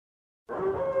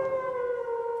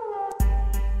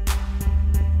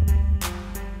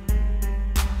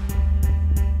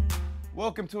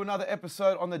Welcome to another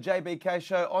episode on the JBK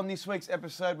Show. On this week's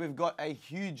episode, we've got a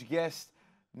huge guest,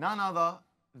 none other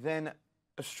than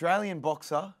Australian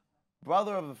boxer,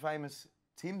 brother of the famous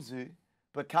Tim Tszyu,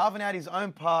 but carving out his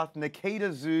own path, Nikita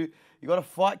Tszyu. You got a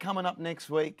fight coming up next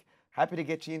week. Happy to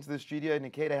get you into the studio.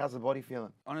 Nikita, how's the body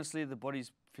feeling? Honestly, the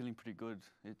body's feeling pretty good.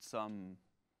 It's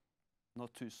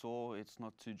not too sore, it's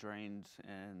not too drained,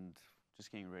 and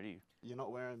just getting ready. You're not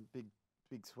wearing big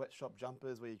sweatshop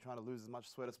jumpers where you're trying to lose as much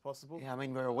sweat as possible? Yeah, I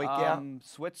mean, we're a week out.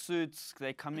 Sweatsuits,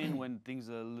 they come in when things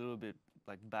are a little bit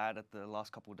bad at the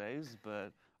last couple of days,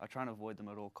 but I try and avoid them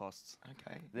at all costs.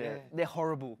 Okay. They're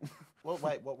horrible. What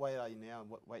weight are you now, and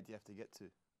what weight do you have to get to?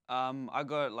 I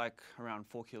got around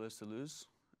 4 kilos to lose,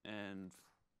 and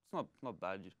it's not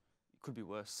bad. It could be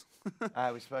worse.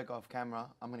 We spoke off camera.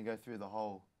 I'm going to go through the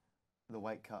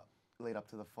weight cut lead up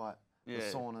to the fight. Yeah. The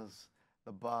saunas,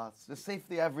 the baths, to see if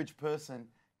the average person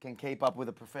can keep up with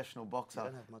a professional boxer You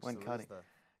don't have much when to cutting. lose, though.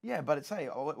 Yeah, but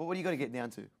what do you got to get down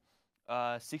to?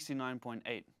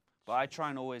 69.8, but I try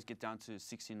and always get down to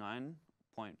 69.45.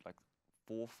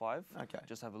 Okay.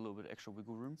 Just have a little bit of extra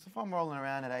wiggle room. So if I'm rolling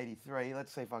around at 83,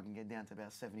 let's see if I can get down to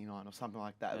about 79 or something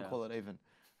like that. Yeah. We'll call it even.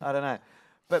 I don't know.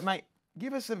 But, mate,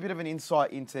 give us a bit of an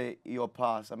insight into your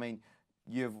past. I mean,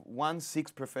 you've won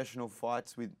 6 professional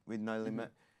fights with no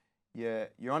limit. You're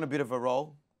on a bit of a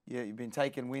roll. You've been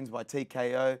taking wins by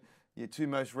TKO. Your 2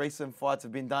 most recent fights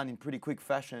have been done in pretty quick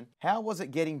fashion. How was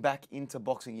it getting back into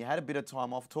boxing? You had a bit of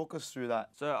time off. Talk us through that.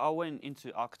 So I went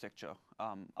into architecture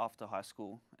after high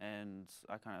school, and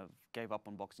I kind of gave up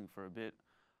on boxing for a bit.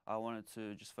 I wanted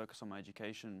to just focus on my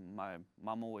education. My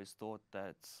mum always thought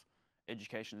that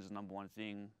education is the #1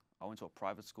 thing. I went to a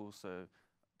private school, so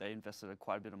they invested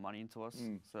quite a bit of money into us.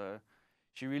 So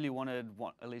she really wanted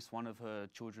at least one of her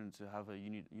children to have a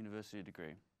university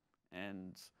degree.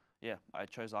 And yeah, I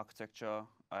chose architecture.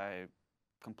 I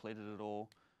completed it all.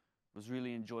 Was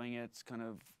really enjoying it. Kind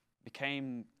of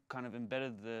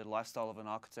embedded the lifestyle of an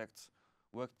architect.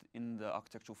 Worked in an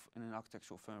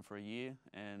architectural firm for a year,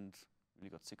 and really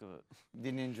got sick of it.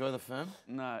 Didn't you enjoy the firm?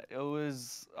 No, I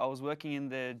was working in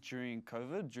there during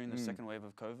COVID, during the second wave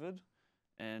of COVID,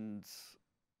 and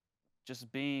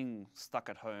just being stuck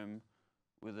at home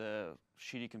with a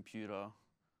shitty computer,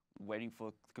 waiting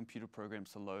for computer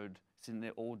programs to load, sitting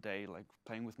there all day,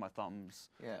 playing with my thumbs.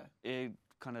 Yeah. It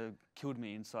kind of killed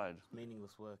me inside.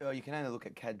 Meaningless work. Oh, you can only look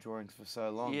at CAD drawings for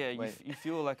so long. Yeah, you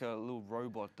feel like a little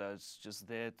robot that's just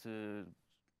there to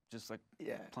just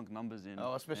plunk numbers in.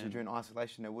 Oh, especially during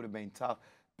isolation, it would have been tough.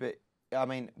 But I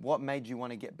mean, what made you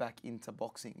want to get back into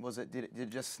boxing? Did it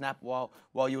just snap while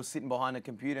you were sitting behind a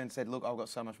computer and said, "Look, I've got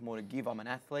so much more to give. I'm an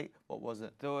athlete." What was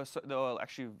it? There were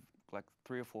actually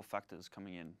 3 or 4 factors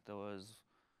coming in. There was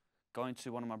going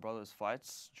to one of my brother's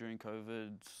fights during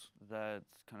COVID that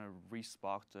kind of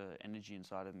re-sparked the energy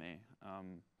inside of me.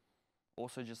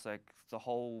 Also, just the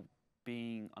whole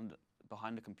being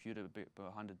behind a computer,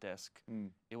 behind a desk.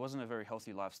 It wasn't a very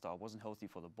healthy lifestyle. It wasn't healthy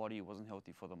for the body. It wasn't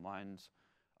healthy for the mind.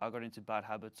 I got into bad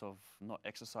habits of not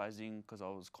exercising because I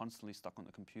was constantly stuck on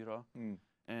the computer.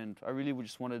 And I really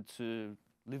just wanted to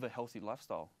live a healthy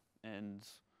lifestyle. And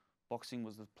boxing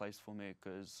was the place for me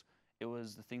because it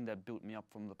was the thing that built me up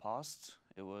from the past.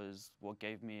 It was what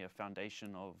gave me a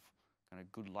foundation of kind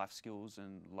of good life skills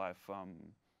and life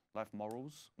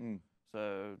morals.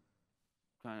 So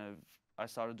I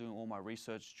started doing all my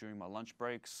research during my lunch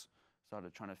breaks,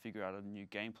 started trying to figure out a new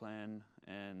game plan,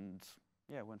 and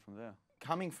yeah, went from there.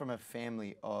 Coming from a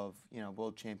family of,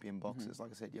 world champion boxers,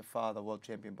 like I said, your father, world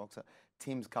champion boxer,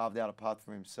 Tim's carved out a path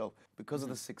for himself. Because of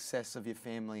the success of your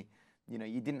family,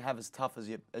 you didn't have as tough as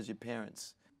your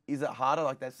parents. Is it harder,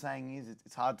 like that saying is,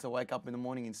 it's hard to wake up in the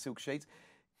morning in silk sheets?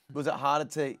 Was it harder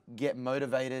to get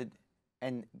motivated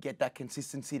and get that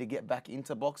consistency to get back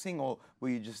into boxing, or were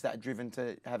you just that driven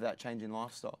to have that change in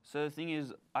lifestyle? So the thing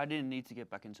is, I didn't need to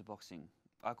get back into boxing.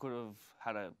 I could have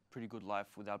had a pretty good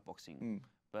life without boxing,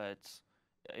 but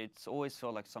it's always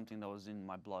felt like something that was in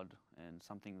my blood and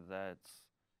something it's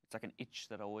like an itch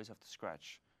that I always have to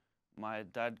scratch. My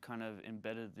dad kind of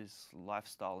embedded this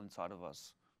lifestyle inside of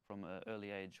us from an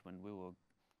early age when we were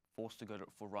forced to go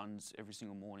for runs every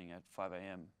single morning at 5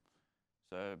 a.m.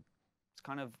 So it's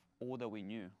kind of all that we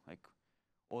knew.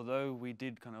 Although we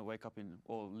did kind of wake up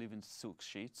or live in silk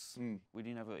sheets, we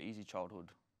didn't have an easy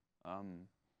childhood.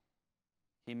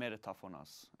 He made it tough on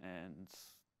us, and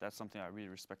that's something I really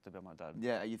respect about my dad.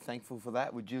 Yeah, are you thankful for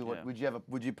that? Would you Yeah.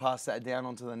 would you pass that down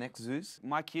onto the next Zeus?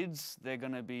 My kids, they're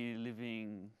gonna be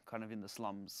living kind of in the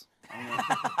slums.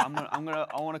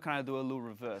 I want to kind of do a little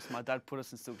reverse. My dad put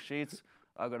us in silk sheets.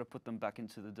 I got to put them back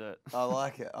into the dirt. I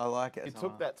like it. I like it. You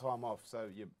took that time off, so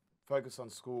you focused on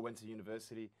school, went to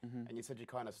university, and you said you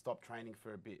kind of stopped training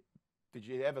for a bit. Did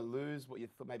you ever lose what you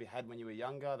thought maybe had when you were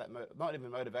younger? That not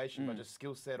even motivation, but just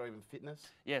skill set or even fitness?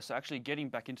 Yeah, so actually getting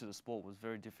back into the sport was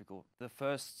very difficult.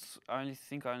 I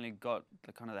only got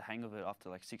the kind of the hang of it after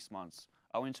like 6 months.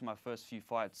 I went to my first few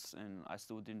fights and I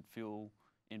still didn't feel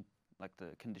in like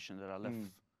the condition that I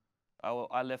left.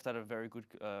 I left at a very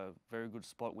good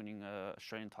spot, winning a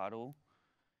Australian title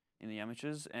in the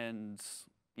amateurs, and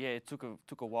yeah, it took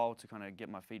a while to kind of get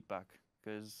my feet back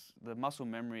because the muscle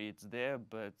memory, it's there,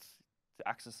 but to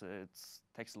access it,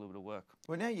 takes a little bit of work.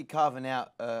 Well, now you're carving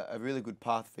out a really good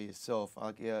path for yourself.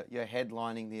 Like you're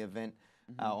headlining the event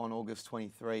on August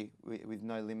 23 with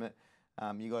No Limit.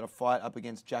 You got a fight up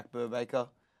against Jack Brubaker,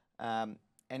 and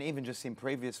even just in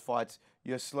previous fights,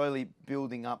 you're slowly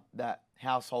building up that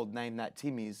household name that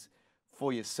Tim is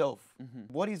for yourself.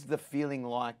 What is the feeling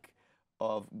like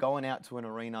of going out to an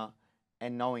arena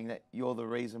and knowing that you're the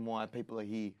reason why people are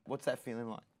here? What's that feeling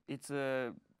like?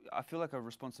 I feel like a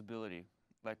responsibility.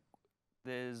 Like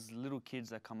there's little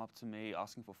kids that come up to me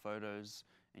asking for photos,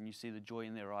 and you see the joy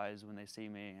in their eyes when they see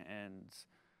me. And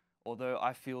although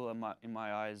I feel in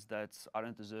my eyes that I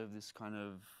don't deserve this kind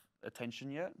of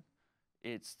attention yet,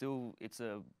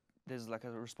 there's like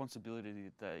a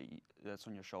responsibility that's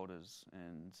on your shoulders,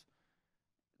 and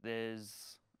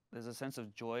there's a sense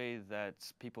of joy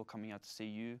that people are coming out to see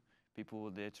you, people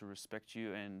are there to respect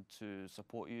you and to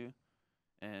support you.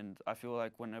 And I feel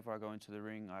like whenever I go into the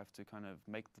ring, I have to kind of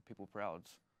make the people proud.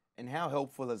 And how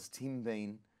helpful has Tim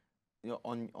been,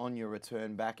 on your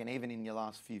return back, and even in your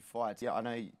last few fights? Yeah, I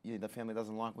know the family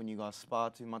doesn't like when you guys spar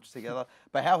too much together,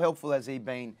 but how helpful has he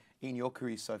been in your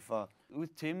career so far?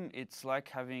 With Tim, it's like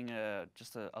having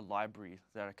just a library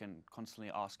that I can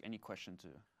constantly ask any question to.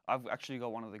 I've actually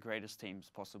got one of the greatest teams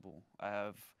possible. I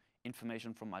have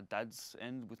information from my dad's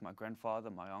end with my grandfather,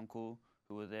 my uncle,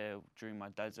 who were there during my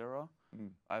dad's era.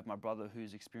 I have my brother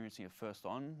who's experiencing it first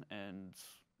on and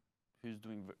who's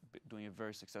doing it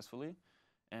very successfully.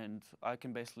 And I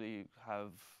can basically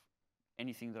have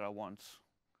anything that I want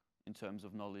in terms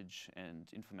of knowledge and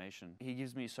information. He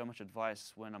gives me so much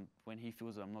advice when he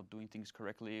feels that I'm not doing things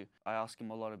correctly. I ask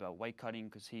him a lot about weight cutting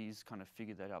because he's kind of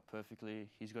figured that out perfectly.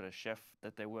 He's got a chef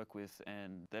that they work with,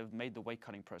 and they've made the weight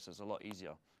cutting process a lot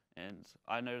easier. And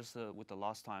I noticed with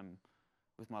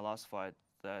my last fight,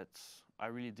 that I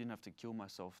really didn't have to kill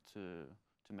myself to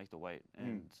make the weight,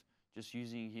 and just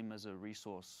using him as a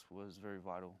resource was very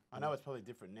vital. I know it's probably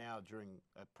different now during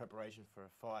a preparation for a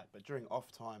fight, but during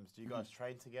off times, do you guys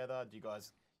train together? Do you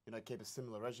guys, keep a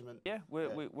similar regimen? Yeah,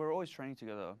 we're always training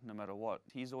together no matter what.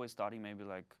 He's always starting maybe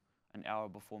like an hour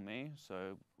before me,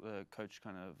 so the coach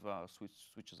kind of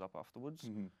switches up afterwards.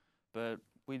 But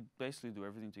we basically do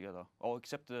everything together. Oh,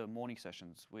 except the morning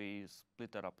sessions. We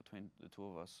split that up between the two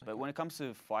of us. But when it comes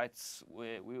to fights,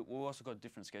 we also got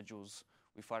different schedules.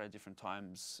 We fight at different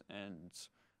times, and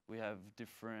we have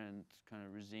different kind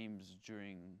of regimes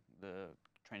during the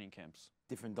training camps.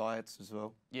 Different diets as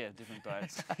well. Yeah, different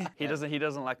diets. He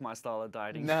doesn't like my style of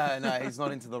dieting. No, he's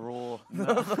not into the raw,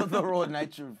 the raw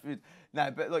nature of food.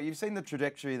 No, but look, you've seen the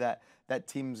trajectory that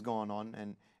Tim's gone on,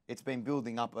 and it's been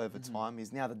building up over time.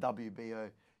 He's now the WBO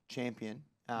champion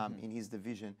in his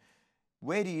division.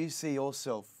 Where do you see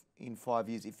yourself in 5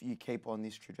 years if you keep on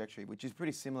this trajectory, which is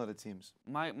pretty similar to Tim's?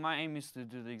 My aim is to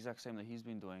do the exact same that he's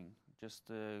been doing, just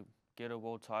to get a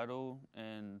world title,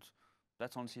 and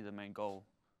that's honestly the main goal.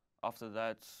 After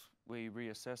that, we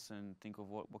reassess and think of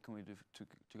what can we do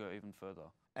to go even further.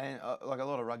 And like a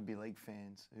lot of rugby league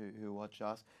fans who watch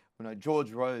us,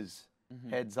 George Rose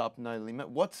heads up No Limit.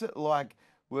 What's it like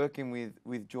working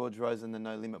with George Rose and the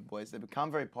No Limit boys? They've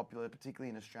become very popular, particularly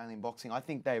in Australian boxing. I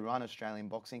think they run Australian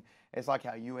boxing. It's like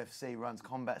how UFC runs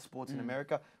combat sports in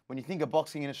America. When you think of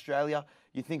boxing in Australia,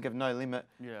 you think of No Limit.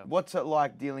 Yeah. What's it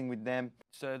like dealing with them?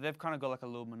 So they've kind of got like a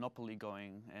little monopoly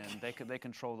going, and they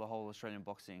control the whole Australian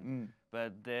boxing.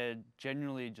 But they're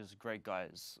genuinely just great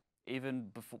guys. Even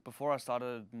before I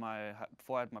had my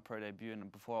pro debut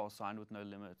and before I was signed with No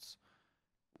Limits,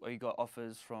 we got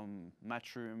offers from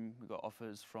Matchroom, we got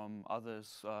offers from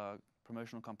others,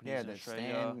 promotional companies in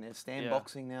Australia. There's Stan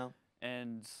Boxing now.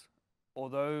 And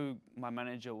although my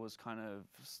manager was kind of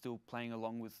still playing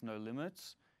along with No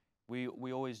Limits, we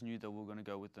always knew that we were going to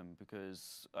go with them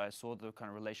because I saw the kind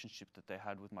of relationship that they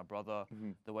had with my brother,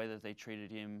 the way that they treated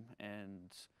him,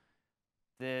 and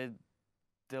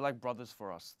they're like brothers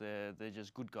for us. They're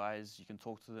just good guys. You can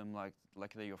talk to them like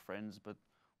they're your friends. But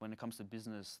when it comes to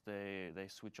business, they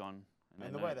switch on.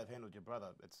 And the way they've handled your brother,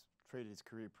 it's treated his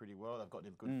career pretty well. They've gotten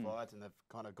him good fights, and they've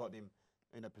kind of gotten him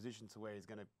in a position to where he's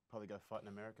going to probably go fight in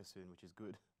America soon, which is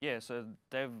good. Yeah, so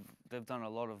they've done a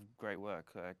lot of great work.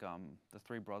 Like the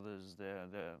three brothers,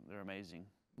 they're amazing.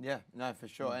 Yeah, no, for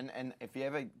sure. And if you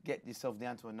ever get yourself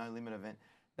down to a No Limit event,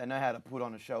 they know how to put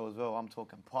on a show as well. I'm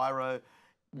talking pyro,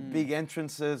 big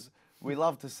entrances. We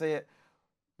love to see it.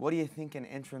 What are you thinking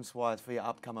entrance-wise for your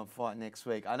upcoming fight next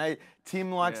week? I know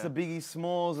Tim likes the biggie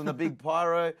smalls and the big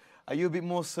pyro. Are you a bit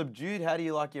more subdued? How do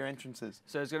you like your entrances?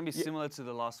 So it's going to be similar to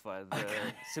the last fight.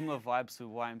 Similar vibes to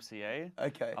YMCA.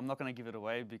 Okay. I'm not going to give it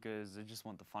away because I just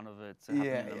want the fun of it to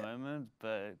happen in the moment.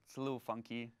 But it's a little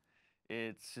funky.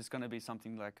 It's just going to be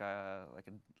something like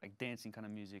dancing kind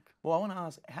of music. Well, I want to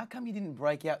ask, how come you didn't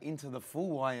break out into the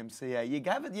full YMCA? You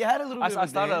had a little bit. I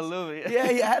started a little bit.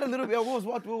 Yeah, you had a little bit. We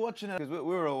were watching it because we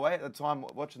were away at the time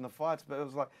watching the fights, but it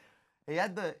was like he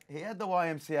had the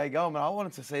YMCA going, but I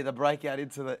wanted to see the breakout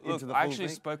into the full I actually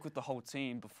thing. spoke with the whole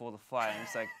team before the fight, and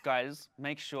it's like, guys,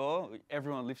 make sure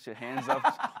everyone lifts your hands up.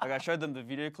 Like I showed them the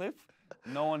video clip.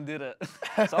 No one did it.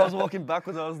 So I was walking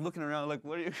backwards. I was looking around like,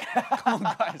 what are you? Come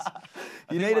on, guys.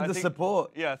 You needed the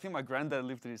support. Yeah, I think my granddad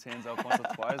lifted his hands up once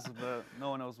or twice, but no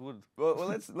one else would.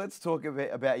 Well, let's talk a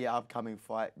bit about your upcoming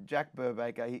fight. Jack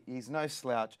Brubaker, he's no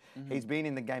slouch. He's been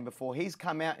in the game before. He's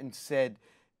come out and said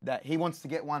that he wants to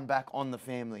get one back on the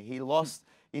family. He lost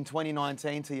in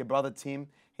 2019 to your brother Tim.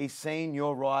 He's seen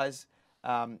your rise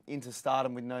into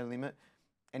stardom with No Limit,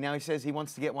 and now he says he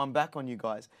wants to get one back on you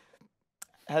guys.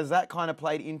 Has that kind of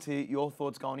played into your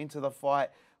thoughts going into the fight?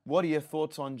 What are your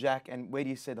thoughts on Jack, and where do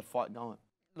you see the fight going?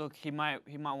 Look, he might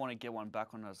want to get one back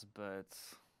on us, but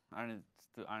I don't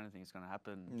think it's going to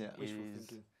happen. Yeah, wishful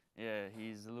thinking. Yeah,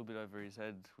 he's a little bit over his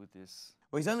head with this.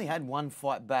 Well, he's only had one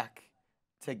fight back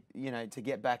to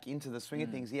get back into the swing of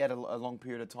things. He had a long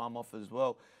period of time off as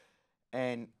well,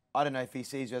 and I don't know if he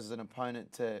sees you as an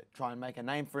opponent to try and make a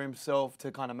name for himself,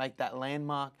 to kind of make that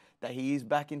landmark that he is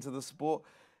back into the sport,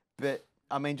 but.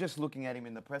 I mean, just looking at him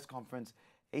in the press conference,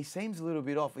 he seems a little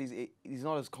bit off. He's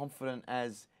not as confident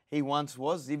as he once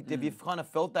was. Have you kind of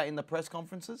felt that in the press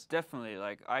conferences? Definitely.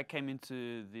 Like, I came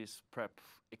into this prep,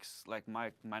 like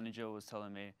my manager was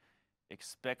telling me,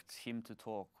 expect him to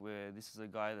talk, where this is a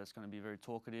guy that's going to be very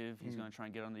talkative. He's going to try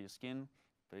and get under your skin,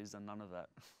 but he's done none of that.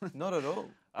 Not at all.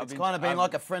 It's kind of been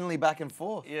like a friendly back and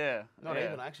forth. Yeah. Not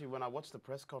even. Actually, when I watch the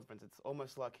press conference, it's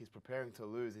almost like he's preparing to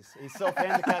lose. He's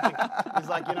self-handicapping. He's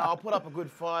like, I'll put up a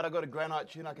good fight. I got a granite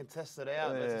chin. I can test it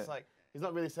out. But it's just like, he's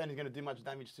not really saying he's going to do much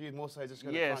damage to you. More so, he's just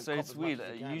going to try and so cop it's as much weird.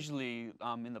 as he can. Usually,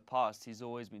 in the past, he's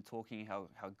always been talking how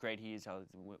great he is, how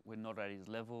we're not at his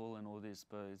level and all this,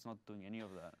 but he's not doing any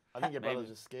of that. I think your brother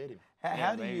just scared him.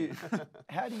 How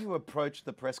do you approach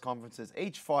the press conferences?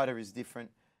 Each fighter is different.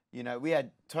 We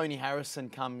had Tony Harrison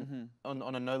come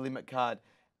on a No Limit card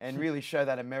and really show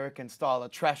that American style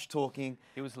of trash talking.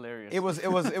 It was hilarious. It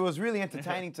was really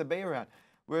entertaining to be around.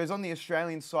 Whereas on the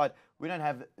Australian side, we don't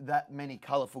have that many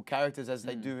colourful characters as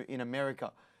they do in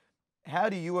America. How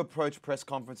do you approach press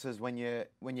conferences when you're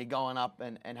going up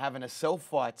and having a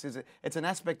self-fights? It's an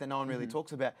aspect that no one really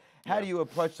talks about. How do you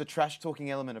approach the trash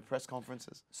talking element of press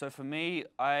conferences? So for me,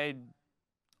 I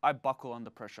buckle under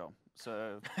pressure.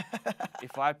 So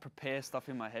if I prepare stuff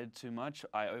in my head too much,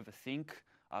 I overthink.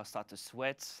 I'll start to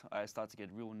sweat. I start to get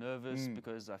real nervous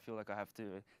because I feel like I have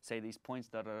to say these points,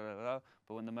 But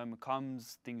when the moment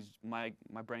comes, my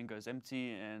brain goes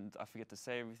empty and I forget to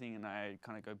say everything and I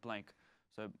kind of go blank.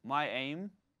 So my aim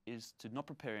is to not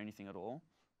prepare anything at all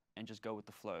and just go with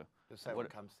the flow. Just say what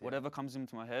comes to you. Whatever comes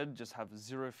into my head, just have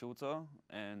zero filter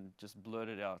and just blurt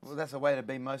it out. Well, that's a way to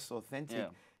be most authentic.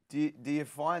 Yeah. Do you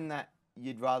find that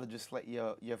you'd rather just let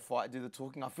your fight do the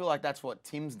talking? I feel like that's what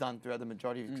Tim's done throughout the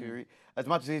majority of his career. As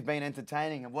much as he's been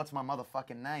entertaining and what's my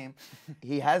motherfucking name,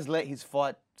 he has let his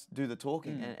fight do the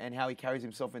talking and how he carries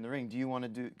himself in the ring. Do you want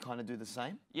to do the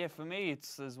same? Yeah, for me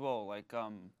it's as well. Like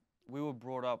we were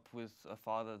brought up with a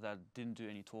father that didn't do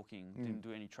any talking, didn't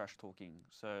do any trash talking.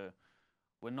 So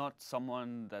we're not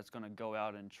someone that's gonna go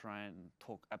out and try and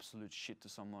talk absolute shit to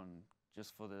someone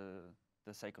just for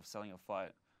the sake of selling a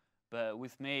fight. But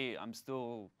with me, I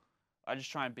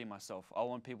just try and be myself. I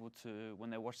want people to, when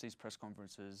they watch these press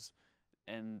conferences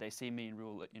and they see me in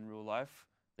real life,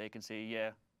 they can see,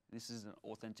 yeah, this is an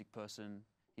authentic person.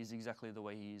 He's exactly the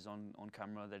way he is on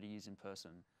camera that he is in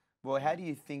person. Well, how do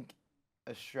you think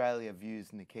Australia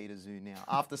views Nikita Tszyu now?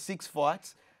 After 6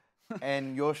 fights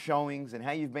and your showings and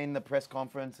how you've been in the press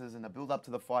conferences and the build-up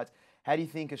to the fights, how do you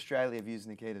think Australia views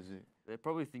Nikita Tszyu? They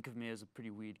probably think of me as a pretty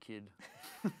weird kid.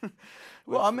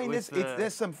 Well, I mean,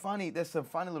 there's some funny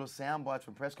little sound bites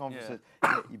from press conferences.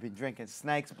 Yeah, you've been drinking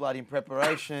snake's blood in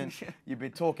preparation. You've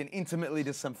been talking intimately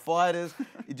to some fighters.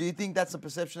 Do you think that's the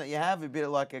perception that you have, a bit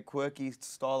of like a quirky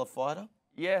style of fighter?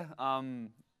 Yeah,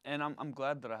 and I'm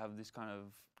glad that I have this kind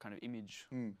of image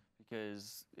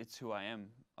because it's who I am.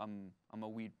 I'm a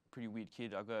pretty weird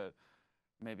kid. I got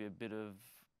maybe a bit of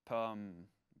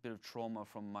trauma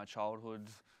from my childhood,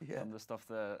 from the stuff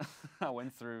that I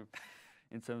went through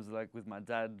in terms of like with my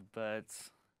dad. But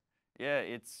yeah,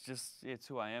 it's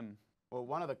who I am. Well,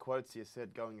 one of the quotes you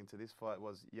said going into this fight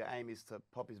was, your aim is to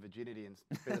pop his virginity and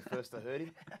be the first to hurt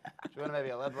him. Do you want to maybe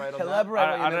elaborate on that?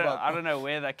 I don't know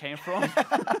where that came from.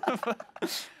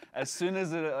 As soon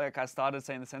as I started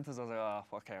saying the sentence, I was like, oh,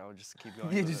 okay, I'll just keep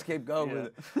going. You just keep going with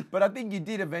it. But I think you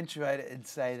did eventuate it and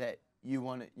say that you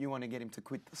want to get him to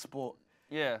quit the sport.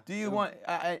 Yeah. Do you want?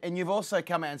 And you've also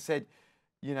come out and said,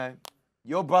 you know,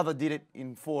 your brother did it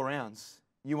in 4 rounds.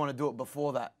 You want to do it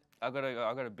before that. I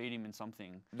gotta beat him in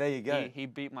something. There you go. He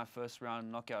beat my first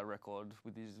round knockout record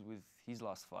with his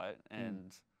last fight,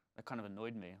 and that kind of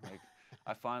annoyed me. Like,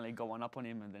 I finally got one up on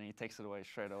him, and then he takes it away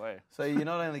straight away. So you're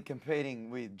not only competing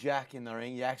with Jack in the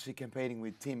ring, you're actually competing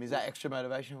with Tim. Is that extra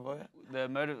motivation for you?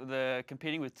 The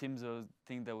competing with Tim's a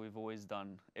thing that we've always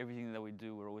done. Everything that we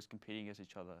do, we're always competing against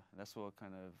each other. And that's what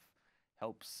kind of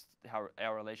helps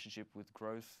our relationship with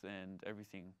growth and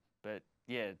everything. But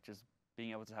yeah, just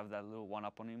being able to have that little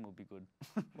one-up on him will be good.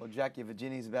 Well, Jack, your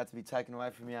virginity's about to be taken away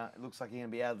from you. It looks like you're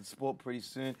going to be out of the sport pretty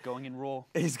soon. Going in Raw.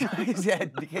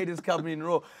 Nikita's coming in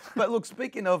Raw. But look,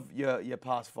 speaking of your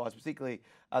past fights, particularly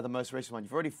the most recent one,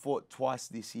 you've already fought twice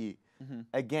this year.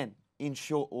 Again, in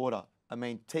short order. I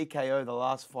mean, TKO, the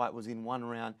last fight was in 1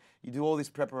 round. You do all this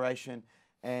preparation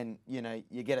and, you know,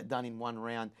 you get it done in 1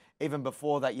 round. Even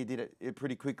before that, you did it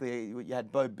pretty quickly. You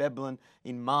had Bo Beblin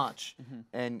in March.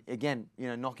 And again, you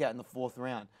know, knockout in the 4th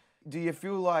round. Do you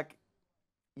feel like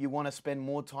you want to spend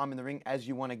more time in the ring as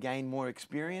you want to gain more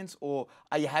experience? Or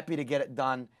are you happy to get it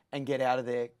done and get out of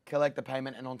there, collect the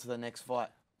payment and on to the next fight?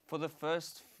 For the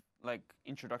first, like,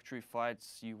 introductory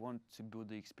fights, you want to build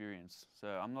the experience. So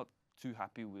I'm not too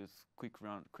happy with quick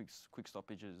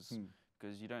stoppages.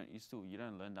 Because you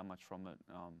don't learn that much from it.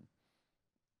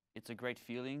 It's a great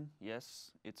feeling,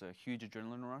 yes. It's a huge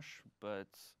adrenaline rush, but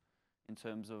in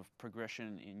terms of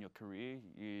progression in your career,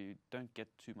 you don't get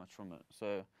too much from it.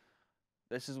 So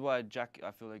this is why Jack,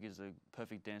 I feel like, is a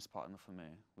perfect dance partner for me.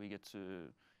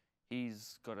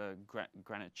 He's got a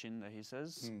granite chin that he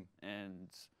says, and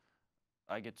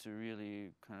I get to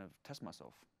really kind of test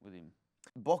myself with him.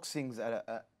 Boxing's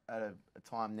at a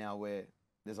time now where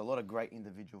there's a lot of great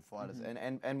individual fighters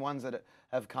and ones that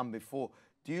have come before.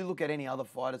 Do you look at any other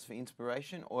fighters for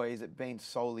inspiration, or is it been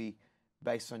solely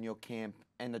based on your camp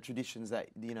and the traditions that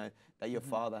your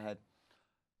father had?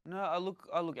 No, I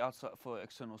look outside for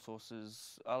external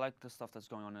sources. I like the stuff that's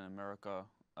going on in America.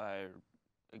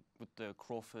 With the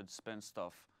Crawford Spence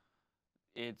stuff,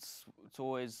 it's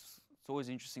always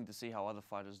interesting to see how other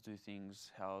fighters do things,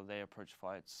 how they approach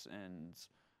fights, and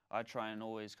I try and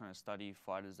always kind of study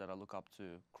fighters that I look up to.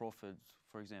 Crawford,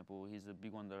 for example, he's a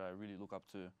big one that I really look up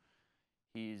to.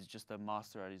 He's just a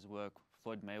master at his work.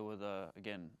 Floyd Mayweather,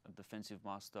 again, a defensive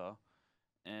master.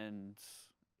 And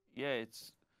yeah,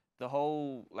 it's the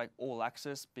whole, like, all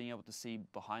access, being able to see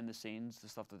behind the scenes, the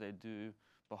stuff that they do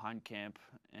behind camp.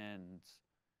 And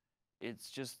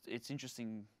it's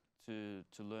interesting to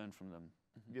learn from them.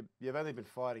 You've only been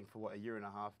fighting for, what, 1.5 years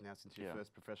now since your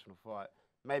first professional fight.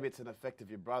 Maybe it's an effect of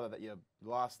your brother that your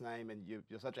last name and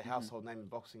you're such a household name in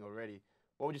boxing already.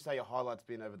 What would you say your highlights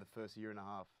been over the first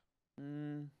 1.5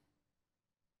 years?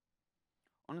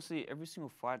 Honestly, every single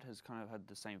fight has kind of had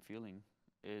the same feeling.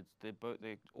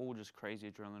 They're all just crazy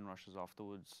adrenaline rushes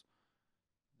afterwards.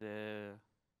 I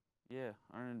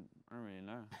don't really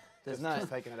know. There's just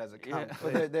taking it as it comes.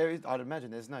 But there is, I'd imagine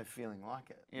there's no feeling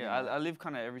like it. Yeah, I live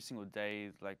kind of every single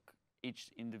day, like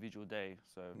each individual day.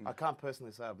 So I can't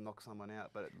personally say I've knocked someone out,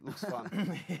 but it looks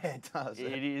fun. Yeah, it does.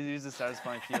 It is a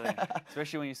satisfying feeling,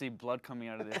 especially when you see blood coming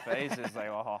out of their face. It's like,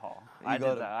 oh, I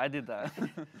did that.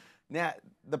 Now,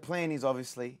 the plan is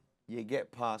obviously you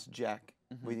get past Jack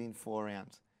within 4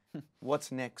 rounds.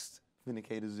 What's next for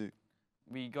Nikita Tszyu?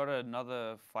 We got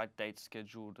another fight date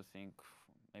scheduled, I think,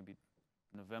 maybe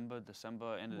November,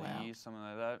 December, end of the year, something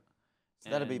like that. So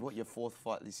that'll be, what, your 4th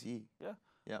fight this year? Yeah.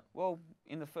 Yeah. Well,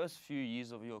 in the first few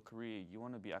years of your career, you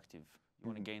want to be active. You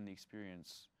want to gain the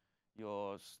experience.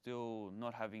 You're still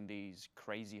not having these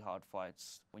crazy hard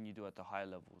fights when you do at the higher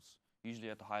levels. Usually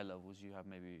at the higher levels, you have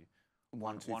maybe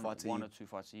one or two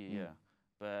fights a year. Yeah.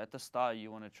 But at the start,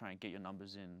 you want to try and get your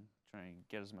numbers in, try and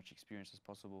get as much experience as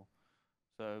possible.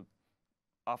 So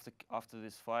after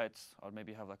this fight, I'd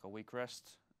maybe have like a week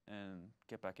rest and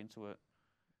get back into it.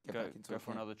 Go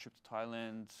for another trip to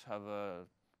Thailand, have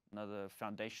another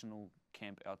foundational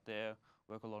camp out there,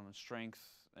 work a lot on strength,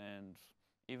 and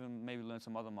even maybe learn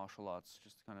some other martial arts,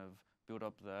 just to kind of build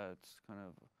up that kind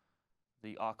of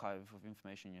the archive of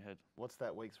information in your head. What's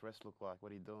that week's rest look like?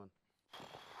 What are you doing?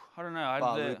 I don't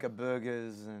know. Luca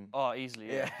burgers and... Oh, easily,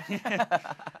 yeah.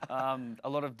 A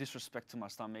lot of disrespect to my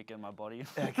stomach and my body.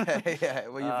 Okay, yeah,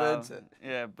 well, you've earned it.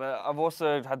 Yeah, but I've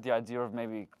also had the idea of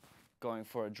maybe going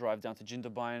for a drive down to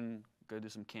Jindabyne, go do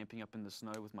some camping up in the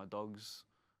snow with my dogs.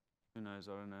 Who knows?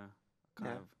 I don't know.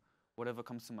 Kind of whatever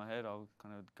comes to my head, I'll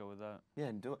kind of go with that. Yeah,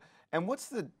 and do it. And what's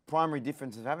the primary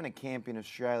difference of having a camp in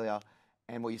Australia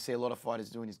and what you see a lot of fighters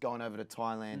doing is going over to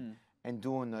Thailand and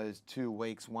doing those 2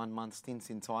 weeks, 1 month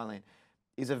stints in Thailand?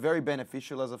 Is it very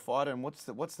beneficial as a fighter, and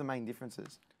what's the main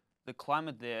differences? The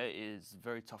climate there is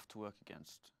very tough to work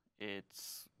against.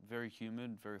 It's very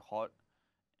humid, very hot,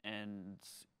 and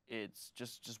it's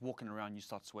just walking around you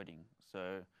start sweating.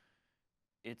 So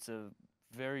it's a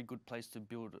very good place to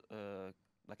build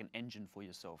like an engine for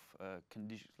yourself,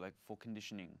 like for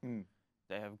conditioning.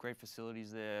 They have great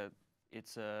facilities there.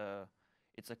 It's a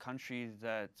country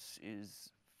that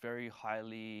is very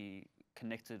highly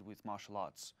connected with martial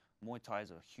arts. Muay Thai is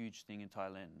a huge thing in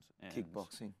Thailand. And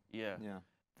Kickboxing. Yeah.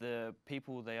 The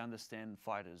people, they understand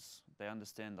fighters. They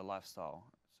understand the lifestyle.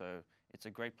 So it's a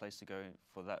great place to go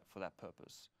for that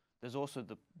purpose. There's also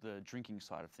the drinking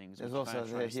side of things, which I'm trying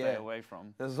to stay away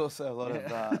from. There's also a lot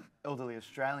of elderly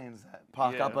Australians that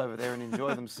park up over there and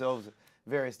enjoy themselves at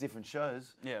various different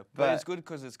shows. Yeah, but it's good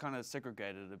because it's kind of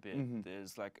segregated a bit.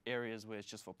 There's like areas where it's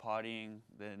just for partying,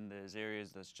 then there's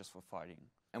areas that's just for fighting.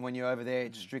 And when you're over there,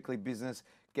 it's strictly business,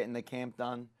 getting the camp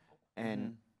done,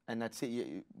 and that's it.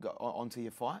 You go onto your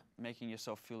fight. Making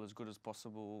yourself feel as good as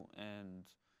possible, and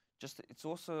just it's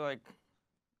also like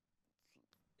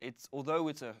although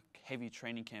it's a heavy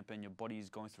training camp and your body's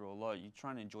going through a lot, you're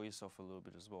trying to enjoy yourself a little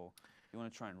bit as well. You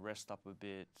want to try and rest up a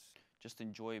bit, just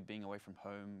enjoy being away from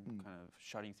home, kind of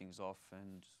shutting things off,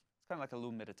 and it's kind of like a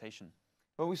little meditation.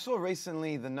 Well, we saw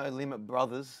recently the No Limit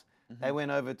brothers. They went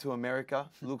over to America.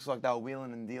 Looks like they were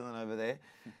wheeling and dealing over there.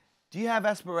 Do you have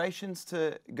aspirations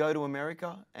to go to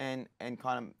America and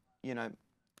kind of, you know,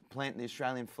 plant the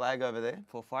Australian flag over there?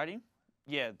 For fighting?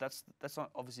 Yeah, that's not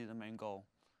obviously the main goal.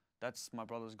 That's my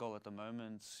brother's goal at the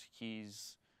moment.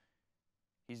 He's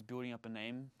building up a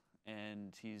name,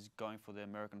 and he's going for the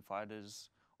American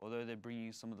fighters. Although they're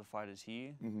bringing some of the fighters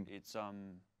here, it's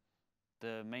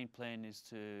the main plan is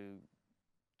to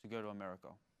go to America,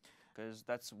 because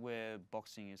that's where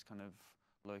boxing is kind of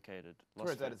located.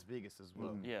 Where it's at its biggest as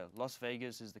well. Yeah, Las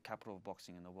Vegas is the capital of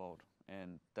boxing in the world,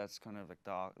 and that's kind of like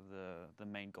the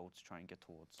main goal to try and get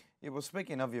towards. Yeah, well,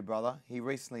 speaking of your brother, he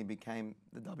recently became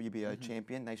the WBO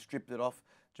champion. They stripped it off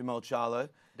Jamal Charlo.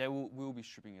 They will be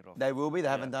stripping it off. They will be? They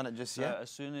haven't done it just yet? As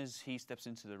soon as he steps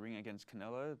into the ring against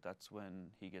Canelo, that's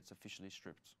when he gets officially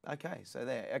stripped. Okay, so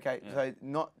there. Okay, so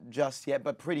not just yet,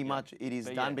 but pretty much it is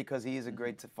done because he has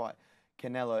agreed to fight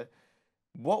Canelo.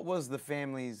 What was the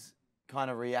family's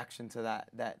kind of reaction to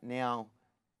that now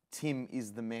Tim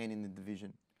is the man in the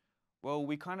division? Well,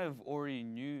 we kind of already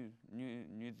knew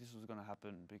this was going to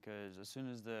happen, because as soon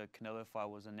as the Canelo fight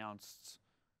was announced,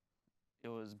 it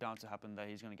was bound to happen that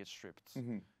he's going to get stripped.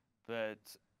 But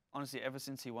honestly, ever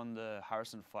since he won the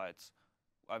Harrison fight,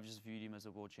 I've just viewed him as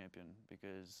a world champion,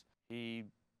 because he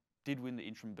did win the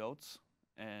interim belts,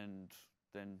 and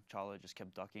then Charlo just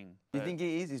kept ducking. Do you think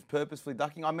he is? He's purposefully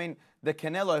ducking? I mean, the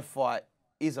Canelo fight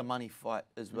is a money fight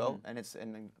as well, and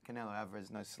Canelo Alvarez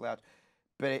is no slouch.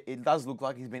 But it does look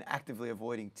like he's been actively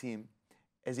avoiding Tim.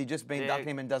 Has he just been ducking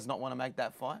him and does not want to make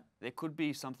that fight? There could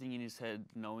be something in his head,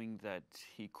 knowing that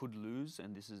he could lose,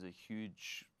 and this is a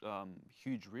huge,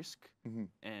 huge risk.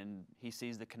 And he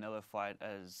sees the Canelo fight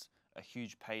as a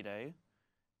huge payday.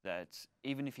 That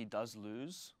even if he does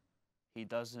lose, he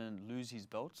doesn't lose his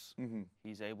belts.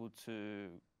 He's able to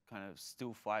kind of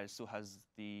still fight. Still has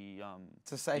the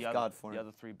it's a safeguard for him. The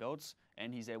other 3 belts,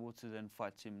 and he's able to then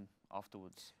fight Tim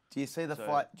afterwards. Do you see the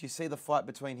fight? Do you see the fight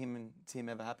between him and Tim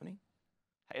ever happening?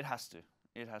 It has to.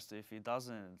 It has to. If he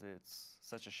doesn't, it's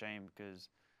such a shame, because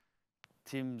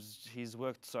he's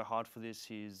worked so hard for this.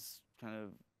 He's kind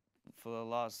of, for the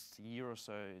last year or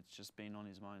so, it's just been on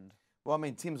his mind. Well, I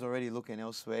mean, Tim's already looking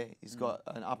elsewhere. He's got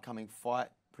an upcoming fight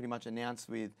pretty much announced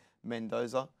with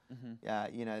Mendoza.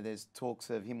 You know, there's talks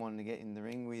of him wanting to get in the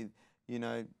ring with, you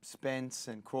know, Spence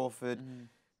and Crawford.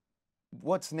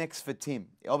 What's next for Tim?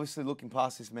 Obviously, looking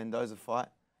past this Mendoza fight,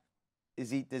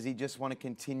 does he just want to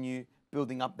continue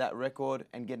building up that record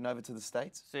and getting over to the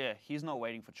States? So yeah, he's not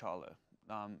waiting for Charlo.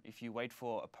 If you wait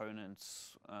for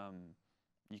opponents,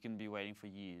 you can be waiting for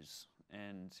years.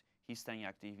 And he's staying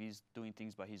active. He's doing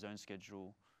things by his own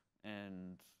schedule,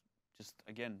 and just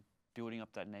again building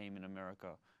up that name in America,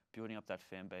 building up that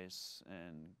fan base,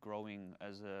 and growing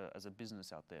as a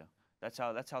business out there. That's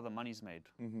how the money's made.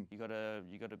 You gotta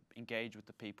engage with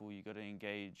the people. You gotta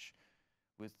engage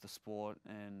with the sport,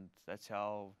 and that's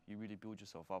how you really build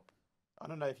yourself up. I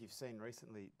don't know if you've seen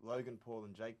recently, Logan Paul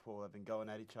and Jake Paul have been going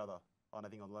at each other. I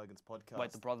think on Logan's podcast.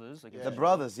 Wait, the brothers? Yeah. The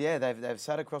brothers, yeah, they've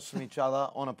sat across from each other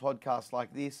on a podcast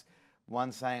like this.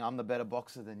 One saying, "I'm the better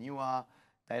boxer than you are."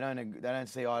 They don't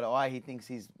see eye to eye. He thinks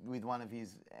he's with one of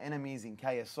his enemies in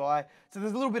KSI. So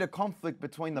there's a little bit of conflict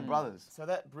between the brothers. So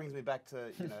that brings me back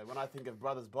to, when I think of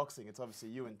brothers boxing, it's obviously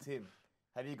you and Tim.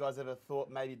 Have you guys ever thought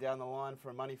maybe down the line for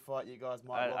a money fight you guys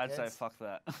might lock I'd heads? say fuck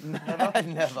that.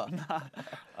 Never.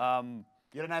 Never.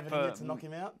 You don't have anything to knock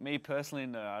him out? Me personally,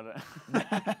 no, I don't.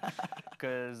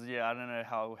 Because I don't know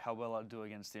how well I'd do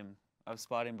against him. I've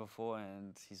sparred him before,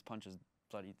 and his punches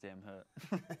bloody damn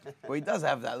hurt. Well, he does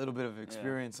have that little bit of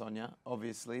experience on you,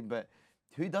 obviously, but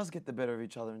who does get the better of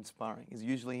each other in sparring? Is it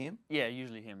usually him? Yeah,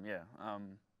 usually him, yeah.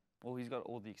 Well, he's got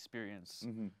all the experience.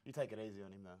 You take it easy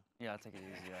on him, though. Yeah, I take it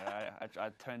easy. I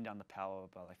turn down the power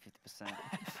by like 50%.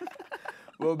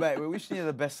 Well, mate, we're wishing you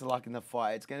the best of luck in the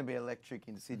fight. It's going to be electric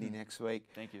in Sydney next week.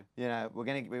 Thank you.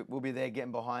 We'll be there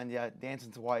getting behind you,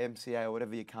 dancing to YMCA or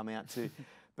whatever you come out to.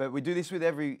 But we do this with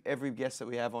every guest that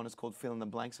we have on. It's called Fill in the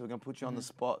Blank. So we're going to put you on the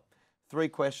spot. 3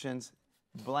 questions.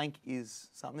 Blank is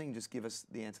something. Just give us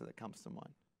the answer that comes to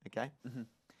mind. Okay?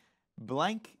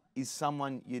 Blank is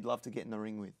someone you'd love to get in the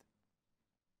ring with.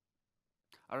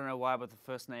 I don't know why, but the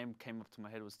first name came up to my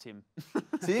head was Tim.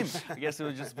 Tim? I guess it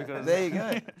was just because... There you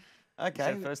go.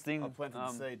 Okay. So first thing... I'll plant the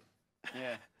seed.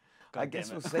 Yeah. I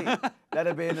guess we'll see.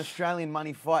 That'll be an Australian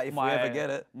money fight if we ever get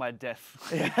it. My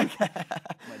death. Yeah, okay.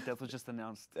 My death was just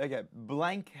announced. Okay,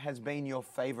 blank has been your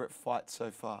favourite fight so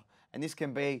far. And this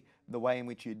can be the way in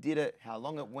which you did it, how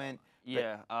long it went.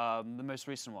 Yeah, the most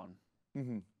recent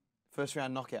one. First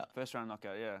round knockout. First round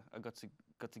knockout, yeah. I got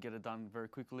to get it done very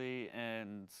quickly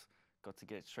and got to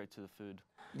get straight to the food.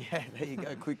 Yeah, there you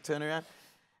go, quick turnaround.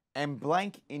 And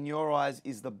blank, in your eyes,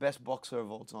 is the best boxer of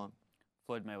all time?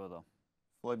 Floyd Mayweather.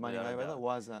 Floyd Money Mayweather?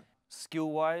 Why is that?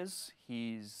 Skill-wise,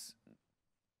 he's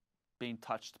been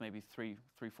touched maybe three,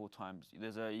 4 times.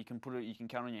 You can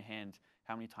count on your hand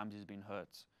how many times he's been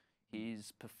hurt.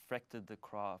 He's perfected the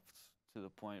craft to the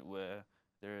point where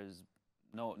there's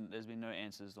been no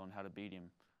answers on how to beat him.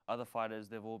 Other fighters,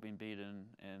 they've all been beaten,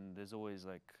 and there's always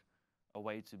like a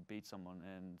way to beat someone.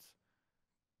 And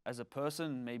as a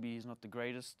person, maybe he's not the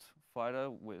greatest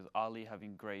fighter, with Ali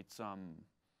having great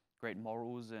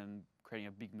morals and creating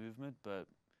a big movement, but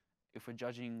if we're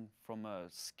judging from a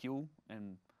skill,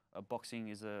 and boxing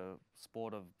is a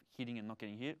sport of hitting and not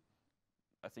getting hit,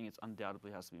 I think it's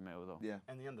undoubtedly has to be Mayweather. Yeah.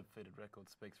 And the undefeated record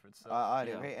speaks for itself. I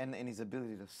agree. And his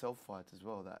ability to self-fight as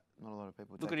well, that not a lot of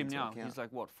people Look take at him into now. account. He's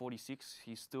like, what, 46?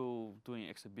 He's still doing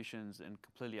exhibitions and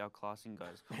completely outclassing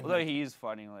guys. Although he is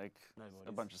fighting like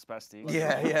a bunch of spastics.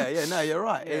 Yeah. No, you're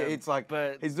right. Yeah, It's like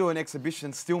he's doing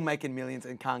exhibitions, still making millions,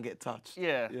 and can't get touched.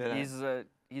 Yeah, You know?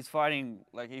 he's fighting,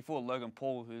 like he fought Logan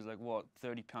Paul, who's like, what,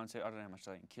 30 pounds, I don't know how much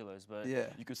that in kilos, but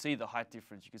you could see the height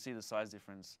difference, you could see the size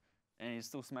difference, and he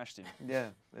still smashed him. Yeah,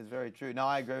 it's very true. No,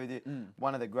 I agree with you.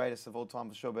 One of the greatest of all time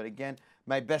for sure. But again,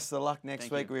 mate, best of luck next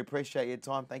week. We appreciate your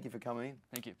time. Thank you for coming in.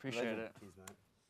 Thank you, appreciate it. Cheers, mate.